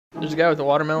There's a guy with a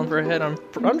watermelon for a head. I'm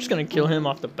just gonna kill him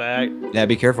off the back. Yeah,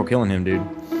 be careful killing him, dude.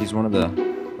 He's one of the,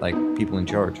 like, people in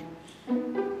charge.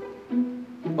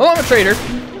 Oh, I'm a traitor.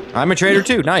 I'm a traitor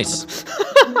too. Nice.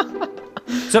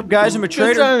 What's up, guys? I'm a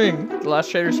traitor. Good timing. The last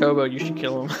traitor's hobo. You should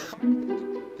kill him.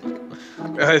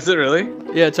 Is it really?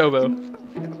 Yeah, it's hobo.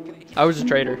 I was a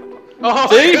traitor. Oh,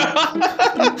 see?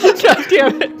 God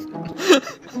damn it.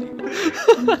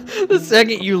 The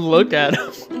second you look at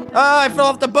him. Ah, I fell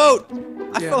off the boat.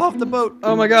 I fell off the boat.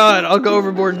 Oh my god, I'll go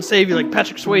overboard and save you like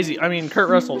Patrick Swayze. I mean, Kurt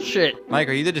Russell. Shit. Mike,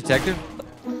 are you the detective?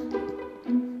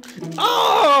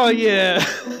 Oh, yeah.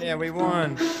 Yeah, we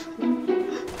won.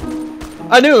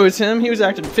 I knew it was him. He was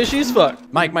acting fishy as fuck.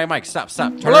 Mike, stop.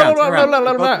 Turn around.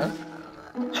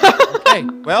 Okay,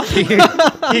 well,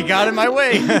 he got in my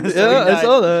way. So I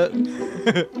saw that.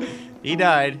 He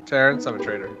died. Terrence, I'm a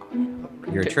traitor.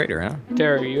 You're a traitor, huh?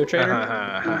 Terry, are you a traitor?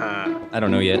 I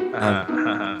don't know yet.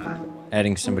 I'm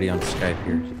adding somebody on Skype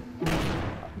here.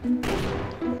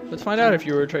 Let's find out if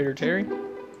you were a traitor, Terry.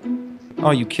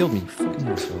 Oh, you killed me. Fucking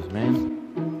assholes, man.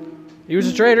 He was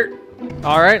a traitor.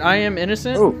 Alright, I am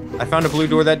innocent. Oh, I found a blue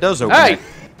door that does open. Hey!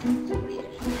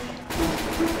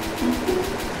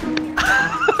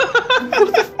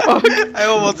 I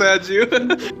almost had you.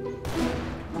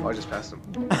 Oh, I just passed him.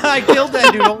 I killed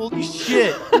that dude. Holy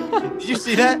shit. Did you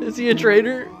see that? Is he a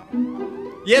traitor?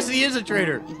 Yes, he is a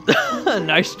traitor.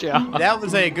 Nice job. That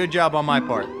was a good job on my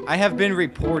part. I have been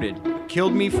reported.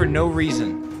 Killed me for no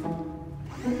reason.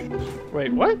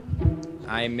 Wait, what?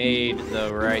 I made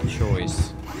the right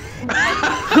choice.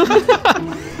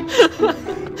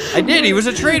 I did. He was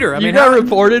a traitor. I mean, you got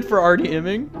reported for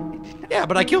RDMing? Yeah,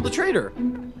 but I killed the traitor.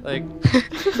 Like,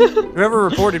 whoever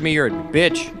reported me, you're a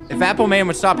bitch. If Appleman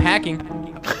would stop hacking,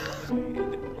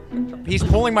 he's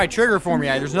pulling my trigger for me.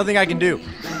 There's nothing I can do.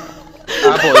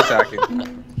 Apple is hacking.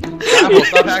 Apple,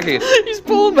 stop hacking. He's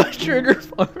pulling my trigger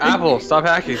for me. Apple, stop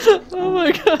hacking. Oh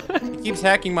my god. He keeps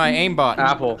hacking my aimbot.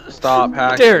 Apple, stop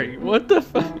hacking. Terry, what the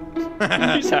fuck?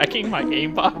 He's hacking my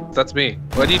aimbot. That's me.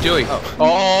 What are you doing?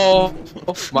 Oh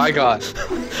my god.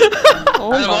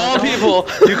 Oh Out of all people,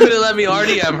 you could have let me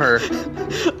RDM her.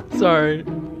 Sorry.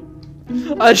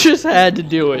 I just had to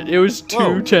do it. It was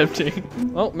too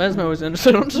tempting. Well, Mesmo was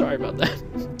innocent. I'm sorry about that.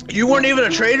 You weren't even a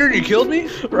traitor and you killed me?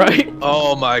 Right?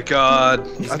 Oh my god.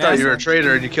 I thought you were a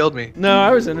traitor and you killed me. No,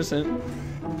 I was innocent.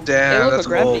 Damn, Hey, look, that's a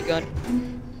gravity cold.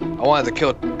 gun. I wanted to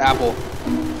kill Apple.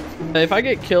 If I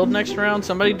get killed next round,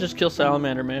 somebody just kill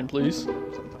Salamander Man, please.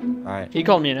 Alright. He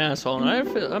called me an asshole,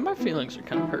 and my feelings are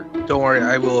kind of hurt. Don't worry,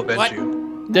 I will avenge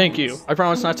you. Thank you. I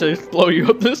promise not to blow you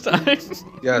up this time.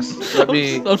 Yes, let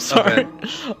me. I'm sorry.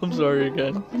 I'm sorry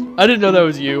again. I didn't know that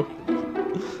was you.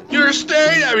 You're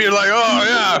staring at me. You're like, oh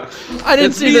yeah. I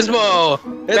didn't It's see Mesmo.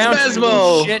 It's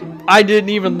Mesmo. Shit. I didn't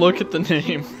even look at the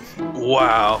name.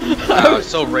 Wow. Wow, it's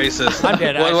so racist. I'm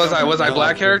dead. What was I? Was I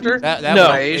black character? That No. was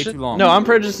way Asian? too long. No, I'm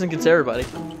prejudiced against everybody.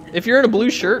 If you're in a blue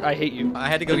shirt, I hate you. I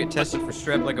had to go get tested for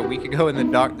strep like a week ago, and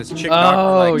this chick Oh,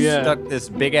 doctor like yeah. stuck this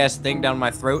big ass thing down my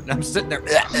throat, and I'm sitting there.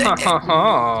 That's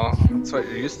what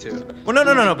you're used to. Well,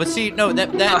 no. But see, no,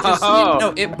 that just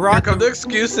no. It Here brought come the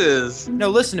excuses. no.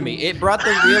 Listen to me. It brought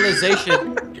the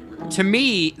realization to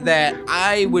me that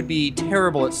I would be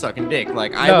terrible at sucking dick.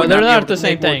 Like I No, would they're not be not able the to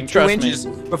same make more thing, than trust 2 me. inches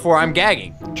before I'm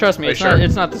gagging. Trust me, Wait, it's sure.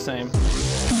 not the same.